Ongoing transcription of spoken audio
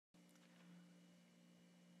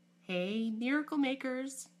Hey, miracle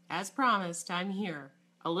makers. As promised, I'm here.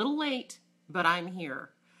 A little late, but I'm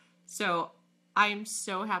here. So I'm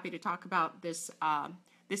so happy to talk about this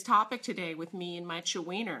topic today with me and my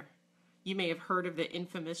Chewiener. You may have heard of the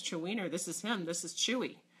infamous Chewiener. This is him. This is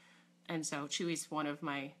Chewie. And so Chewie's one of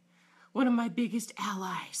my biggest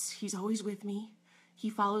allies. He's always with me. He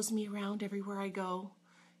follows me around everywhere I go.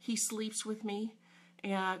 He sleeps with me,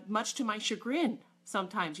 and much to my chagrin.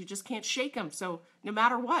 Sometimes you just can't shake him. So no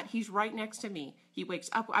matter what, he's right next to me. He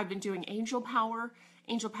wakes up. I've been doing Angel Power,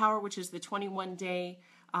 which is the 21-day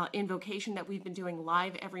invocation that we've been doing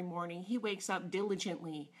live every morning. He wakes up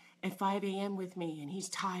diligently at 5 a.m. with me, and he's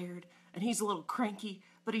tired and he's a little cranky,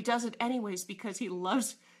 but he does it anyways because he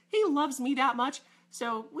loves me that much.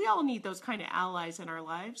 So we all need those kind of allies in our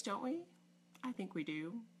lives, don't we? I think we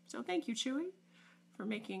do. So thank you, Chewie, for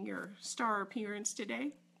making your star appearance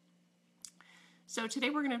today. So today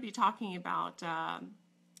we're going to be talking about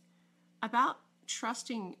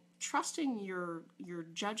trusting your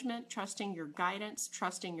judgment, trusting your guidance,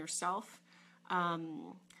 trusting yourself.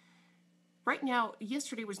 Right now,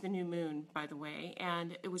 yesterday was the new moon, by the way,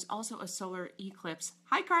 and it was also a solar eclipse.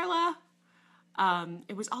 Hi, Carla.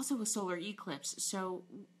 It was also a solar eclipse. So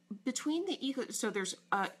between the eclipse, so there's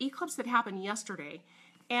an eclipse that happened yesterday,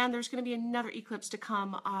 and there's going to be another eclipse to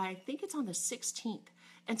come. I think it's on the 16th.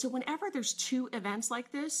 And so whenever there's two events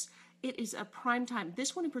like this, it is a prime time.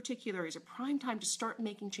 This one in particular is a prime time to start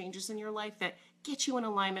making changes in your life that get you in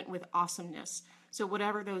alignment with awesomeness. So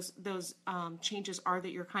whatever those changes are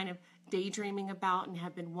that you're kind of daydreaming about and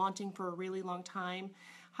have been wanting for a really long time.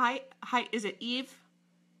 Hi, is it Eve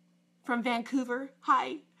from Vancouver?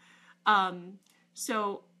 Hi.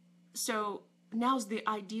 So now's the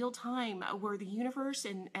ideal time where the universe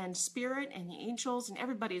and spirit and the angels and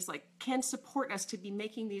everybody is like can support us to be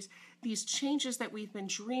making these changes that we've been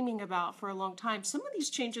dreaming about for a long time. Some of these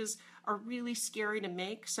changes are really scary to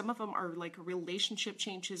make. Some of them are like relationship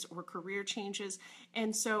changes or career changes.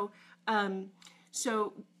 And so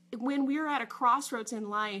when we're at a crossroads in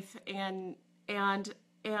life and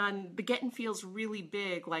the getting feels really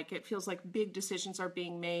big, like it feels like big decisions are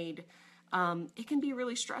being made, it can be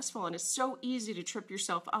really stressful, and it's so easy to trip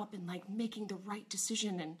yourself up in like making the right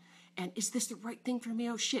decision and is this the right thing for me?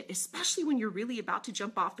 Oh shit, especially when you're really about to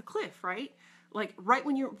jump off the cliff, right? Like right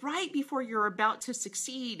before you're about to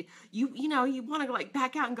succeed, you want to like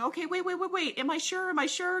back out and go, okay, wait, am I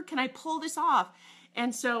sure? Can I pull this off?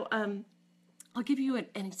 And so I'll give you an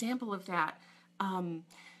example of that.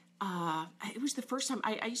 It was the first time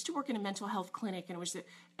I used to work in a mental health clinic,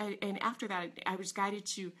 and after that I was guided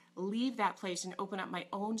to leave that place and open up my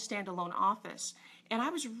own standalone office. And I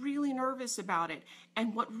was really nervous about it.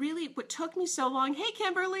 And what took me so long, hey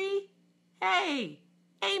Kimberly, hey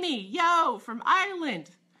Amy, yo from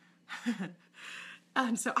Ireland.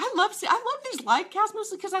 And so I love these live casts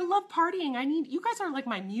mostly because I love partying. You guys are like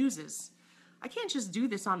my muses. I can't just do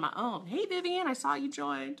this on my own. Hey Vivian, I saw you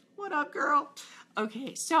joined. What up, girl?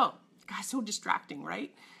 Okay, so, guys, so distracting,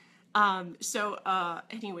 right?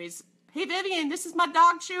 Anyways, hey Vivian, this is my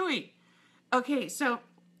dog Chewie. Okay, so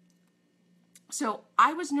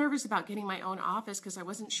I was nervous about getting my own office because I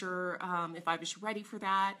wasn't sure if I was ready for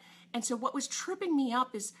that. And so what was tripping me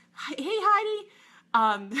up is, hey Heidi,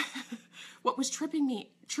 what was tripping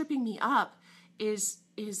me up is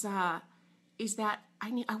that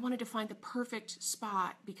I wanted to find the perfect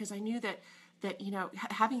spot because I knew that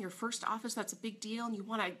having your first office, that's a big deal, and you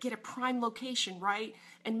want to get a prime location, right?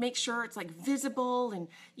 And make sure it's like visible, and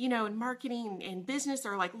in marketing and business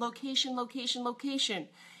are like location.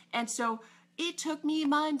 And so it took me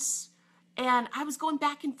months, and I was going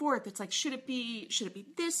back and forth. It's like, should it be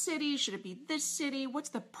this city? Should it be this city? What's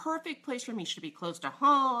the perfect place for me? Should it be close to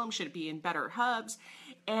home? Should it be in better hubs?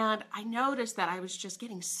 And I noticed that I was just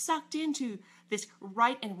getting sucked into this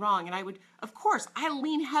right and wrong. And I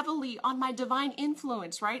lean heavily on my divine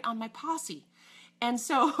influence, right? On my posse. And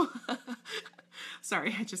so,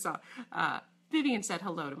 sorry, I just saw, Vivian said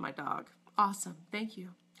hello to my dog. Awesome, thank you.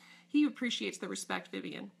 He appreciates the respect,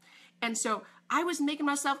 Vivian. And so I was making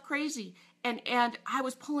myself crazy, and I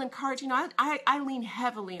was pulling cards. I lean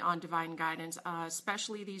heavily on divine guidance,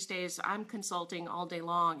 especially these days. I'm consulting all day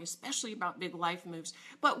long, especially about big life moves.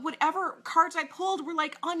 But whatever cards I pulled were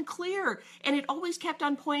like unclear, and it always kept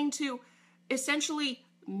on pointing to essentially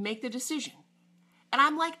make the decision. And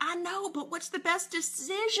I'm like, I know, but what's the best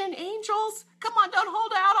decision, angels? Come on, don't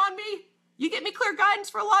hold out on me. You get me clear guidance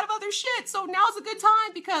for a lot of other shit, so now's a good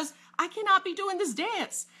time because I cannot be doing this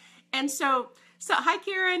dance. And so hi,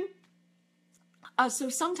 Corin. So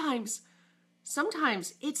sometimes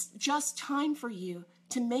it's just time for you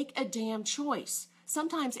to make a damn choice.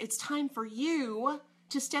 Sometimes it's time for you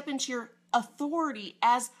to step into your authority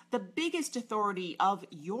as the biggest authority of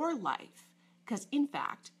your life. Because in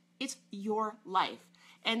fact, it's your life.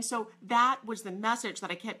 And so that was the message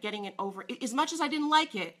that I kept getting it over. As much as I didn't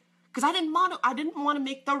like it, because I didn't want to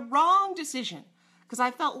make the wrong decision. Because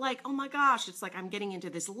I felt like, oh my gosh, it's like I'm getting into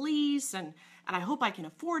this lease and I hope I can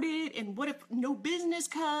afford it. And what if no business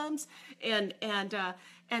comes? And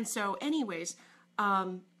so anyways,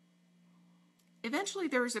 eventually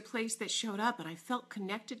there was a place that showed up and I felt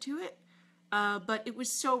connected to it. But it was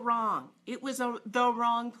so wrong. It was the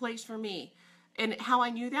wrong place for me. And how I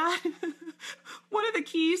knew that, one of the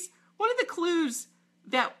clues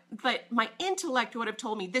that my intellect would have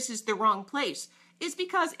told me this is the wrong place is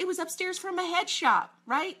because it was upstairs from a head shop,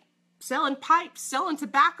 right? Selling pipes, selling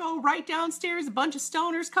tobacco right downstairs, a bunch of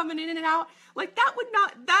stoners coming in and out. Like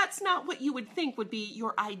that's not what you would think would be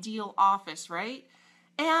your ideal office, right?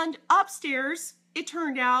 And upstairs, it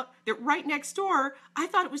turned out that right next door, I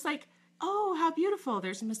thought it was like, oh, how beautiful.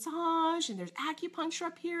 There's a massage and there's acupuncture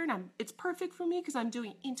up here and it's perfect for me because I'm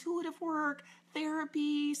doing intuitive work,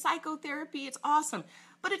 therapy, psychotherapy. It's awesome.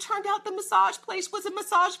 But it turned out the massage place was a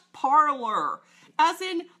massage parlor, as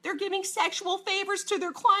in they're giving sexual favors to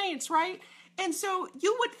their clients, right? And so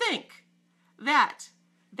you would think that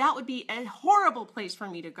would be a horrible place for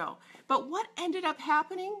me to go. But what ended up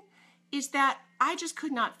happening is that I just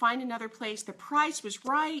could not find another place. The price was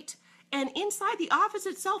right. And inside the office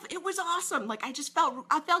itself, it was awesome. Like I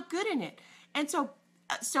felt good in it. And so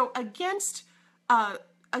against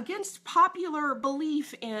popular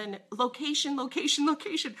belief in location,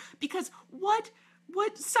 because what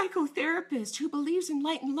psychotherapist who believes in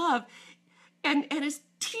light and love and is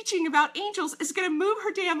teaching about angels is going to move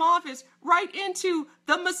her damn office right into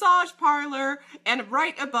the massage parlor and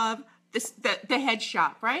right above the head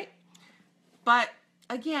shop, right? But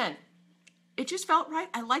again, it just felt right.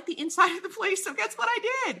 I liked the inside of the place. So guess what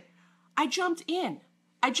I did? I jumped in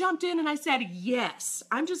and I said, yes,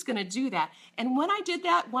 I'm just going to do that. And when I did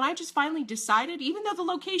that, when I just finally decided, even though the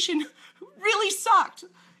location really sucked,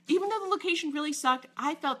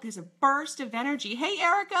 I felt this burst of energy. Hey,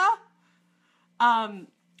 Erica.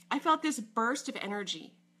 I felt this burst of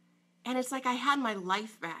energy. And it's like I had my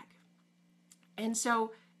life back. And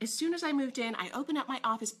so as soon as I moved in, I opened up my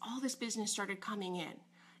office, all this business started coming in.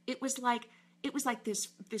 It was like this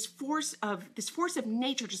force of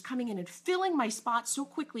nature just coming in and filling my spot so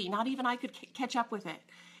quickly, not even I could catch up with it.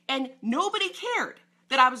 And nobody cared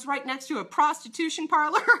that I was right next to a prostitution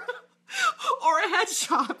parlor or a head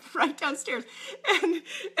shop right downstairs.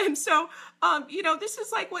 And so, this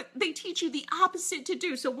is like what they teach you the opposite to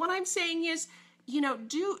do. So what I'm saying is,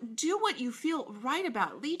 do what you feel right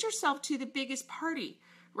about. Lead yourself to the biggest party,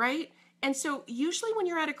 right? And so usually when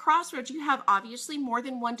you're at a crossroads, you have obviously more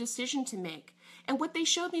than one decision to make. And what they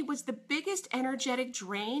showed me was the biggest energetic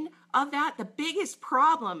drain of that, the biggest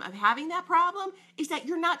problem of having that problem is that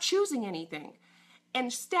you're not choosing anything.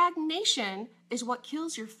 And stagnation is what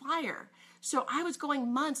kills your fire. So I was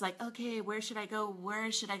going months like, okay, where should I go?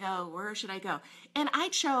 Where should I go? Where should I go? And I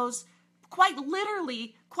chose quite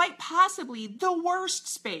literally, quite possibly the worst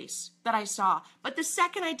space that I saw. But the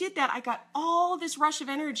second I did that, I got all this rush of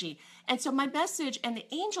energy. And so my message and the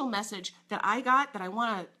angel message that I got that I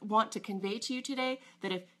want to convey to you today,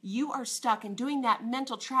 that if you are stuck in doing that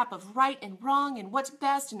mental trap of right and wrong and what's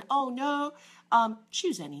best and oh no,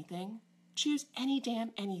 choose anything. Choose any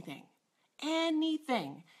damn anything.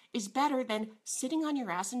 Anything is better than sitting on your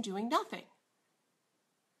ass and doing nothing.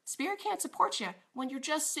 Spirit can't support you when you're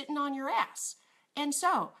just sitting on your ass. And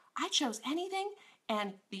so I chose anything,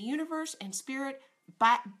 and the universe and spirit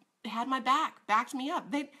had my back, backed me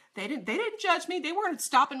up. They didn't judge me. They weren't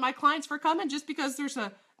stopping my clients for coming just because there's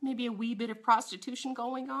maybe a wee bit of prostitution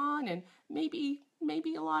going on, and maybe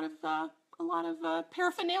a lot of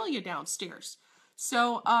paraphernalia downstairs.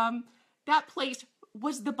 So that place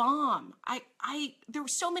was the bomb. There were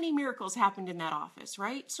so many miracles happened in that office,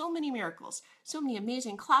 right? So many miracles. So many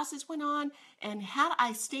amazing classes went on. And had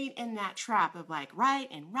I stayed in that trap of like right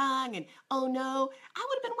and wrong and oh no, I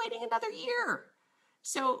would have been waiting another year.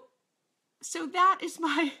 So that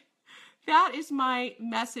is my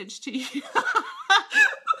message to you.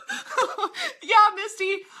 Yeah,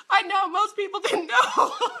 Misty, I know most people didn't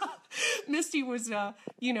know. Misty was,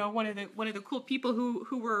 one of the cool people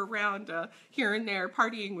who were around here and there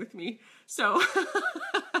partying with me. So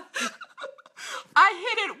I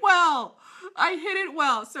hit it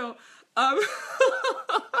well. So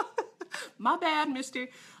my bad, Misty.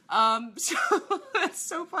 So that's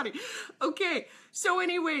so funny. Okay. So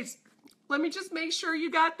anyways, let me just make sure you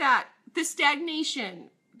got that. The stagnation,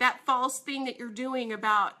 that false thing that you're doing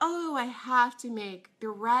about, oh, I have to make the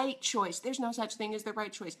right choice. There's no such thing as the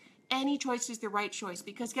right choice. Any choice is the right choice,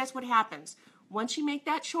 because guess what happens? Once you make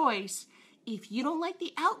that choice, if you don't like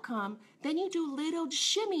the outcome, then you do little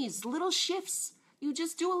shimmies, little shifts. You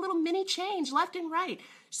just do a little mini change left and right.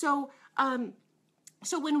 So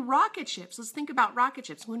when rocket ships, let's think about rocket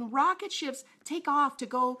ships. When rocket ships take off to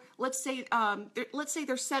go, let's say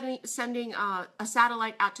they're sending a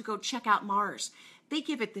satellite out to go check out Mars. They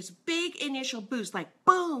give it this big initial boost, like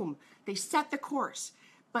boom, they set the course.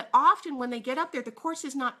 But often when they get up there, the course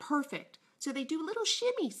is not perfect. So they do little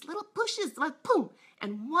shimmies, little pushes, like boom.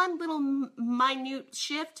 And one little minute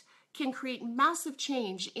shift can create massive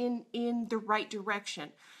change in the right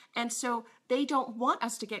direction. And so they don't want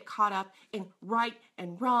us to get caught up in right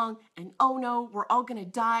and wrong and, oh no, we're all going to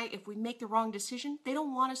die if we make the wrong decision. They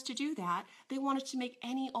don't want us to do that. They want us to make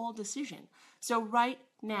any old decision. So right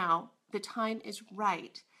now, the time is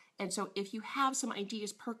right. And so if you have some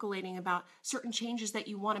ideas percolating about certain changes that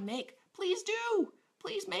you want to make, please do.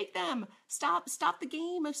 Please make them. Stop the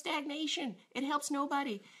game of stagnation. It helps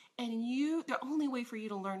nobody. And the only way for you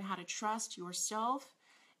to learn how to trust yourself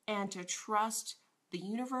and to trust the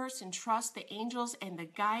universe and trust the angels and the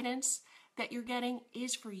guidance that you're getting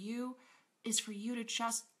is for you to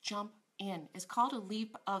just jump in. It's called a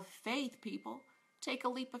leap of faith, people. Take a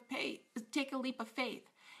leap of faith. Take a leap of faith.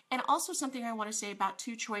 And also something I want to say about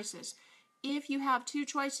two choices. If you have two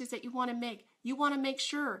choices that you want to make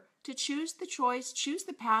sure to choose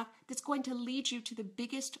the path that's going to lead you to the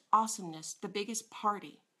biggest awesomeness, the biggest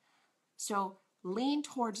party. So lean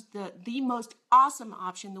towards the most awesome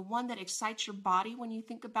option, the one that excites your body when you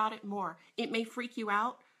think about it more. It may freak you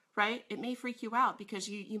out, right? It may freak you out because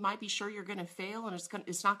you might be sure you're going to fail and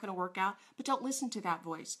it's not going to work out, but don't listen to that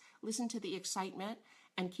voice. Listen to the excitement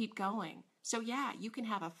and keep going. So yeah, you can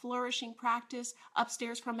have a flourishing practice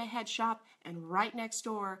upstairs from a head shop and right next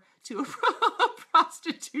door to a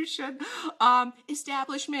prostitution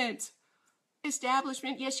establishment.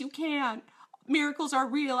 Yes, you can. Miracles are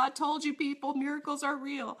real. I told you, people, miracles are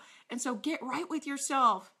real. And so get right with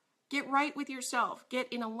yourself. Get right with yourself.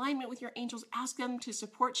 Get in alignment with your angels. Ask them to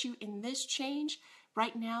support you in this change.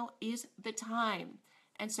 Right now is the time.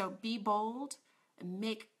 And so be bold and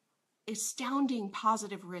make astounding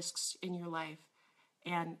positive risks in your life.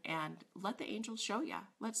 And let the angels show you.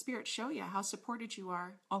 Let Spirit show you how supported you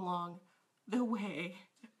are along the way.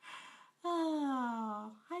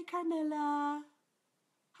 Oh, hi, Carmela.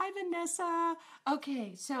 Hi, Vanessa.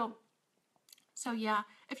 Okay, so yeah,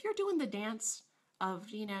 if you're doing the dance of,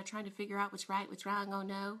 trying to figure out what's right, what's wrong, oh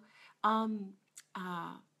no,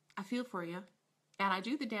 I feel for you. And I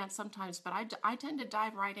do the dance sometimes, but I tend to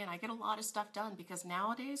dive right in. I get a lot of stuff done because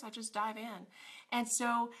nowadays I just dive in. And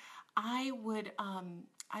so I would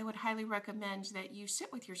highly recommend that you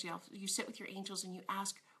sit with yourself, you sit with your angels and you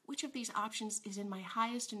ask, which of these options is in my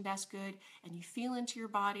highest and best good? And you feel into your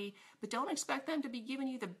body, but don't expect them to be giving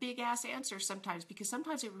you the big ass answers sometimes, because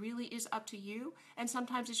sometimes it really is up to you. And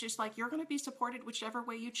sometimes it's just like, you're going to be supported whichever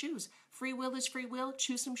way you choose. Free will is free will.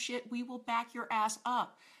 Choose some shit. We will back your ass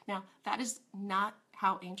up. Now, that is not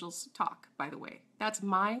how angels talk, by the way. That's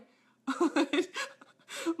my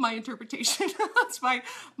my interpretation. That's my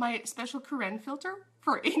special Corin filter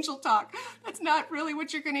for angel talk. That's not really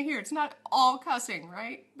what you're going to hear. It's not all cussing,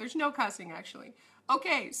 right? There's no cussing, actually.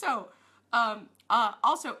 Okay, so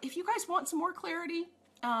also, if you guys want some more clarity,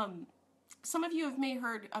 some of you may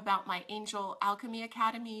heard about my Angel Alchemy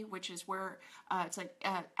Academy, which is where it's an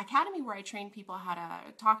academy where I train people how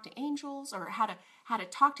to talk to angels, or how to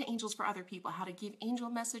talk to angels for other people, how to give angel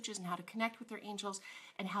messages and how to connect with their angels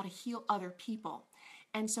and how to heal other people.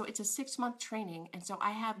 And so it's a 6-month training. And so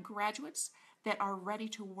I have graduates that are ready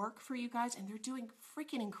to work for you guys, and they're doing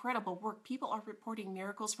freaking incredible work. People are reporting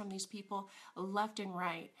miracles from these people left and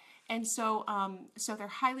right. And so so they're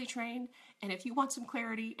highly trained. And if you want some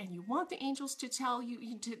clarity and you want the angels to tell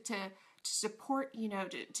you, to support,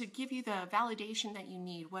 to give you the validation that you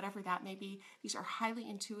need, whatever that may be, these are highly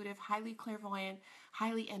intuitive, highly clairvoyant,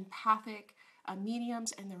 highly empathic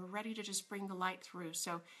mediums, and they're ready to just bring the light through.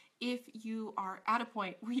 So if you are at a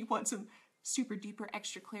point where you want some super deeper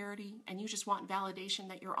extra clarity and you just want validation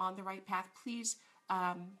that you're on the right path, please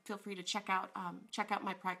feel free to check out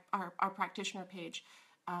our practitioner page.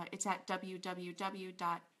 It's at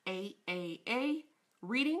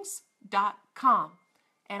www.aaareadings.com,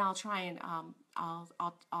 and I'll try and I'll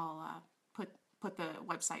put the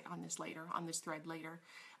website on this thread later.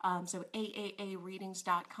 So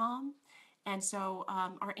aaareadings.com. And so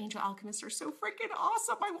our angel alchemists are so freaking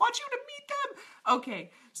awesome. I want you to meet them. Okay,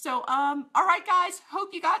 so all right, guys.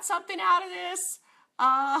 Hope you got something out of this.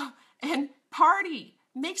 And party.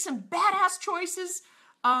 make some badass choices,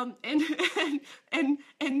 and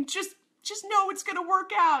just know it's going to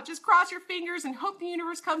work out. Just cross your fingers and hope the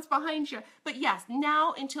universe comes behind you. But yes,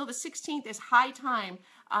 now until the 16th is high time.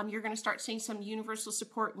 You're going to start seeing some universal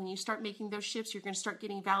support. When you start making those shifts, you're going to start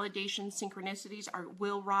getting validation. Synchronicities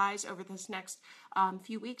will rise over this next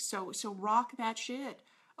few weeks. So rock that shit.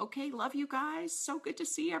 Okay, love you guys. So good to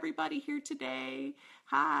see everybody here today.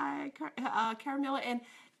 Hi, Caramilla. And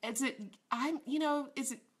is it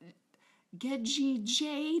Gigi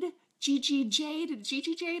Jade? Gigi Jade?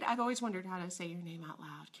 Gigi Jade? I've always wondered how to say your name out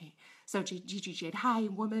loud. Okay, so Gigi Jade. Hi,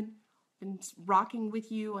 woman. Been rocking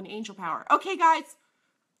with you on Angel Power. Okay, guys.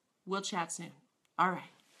 We'll chat soon. All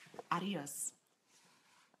right. Adios.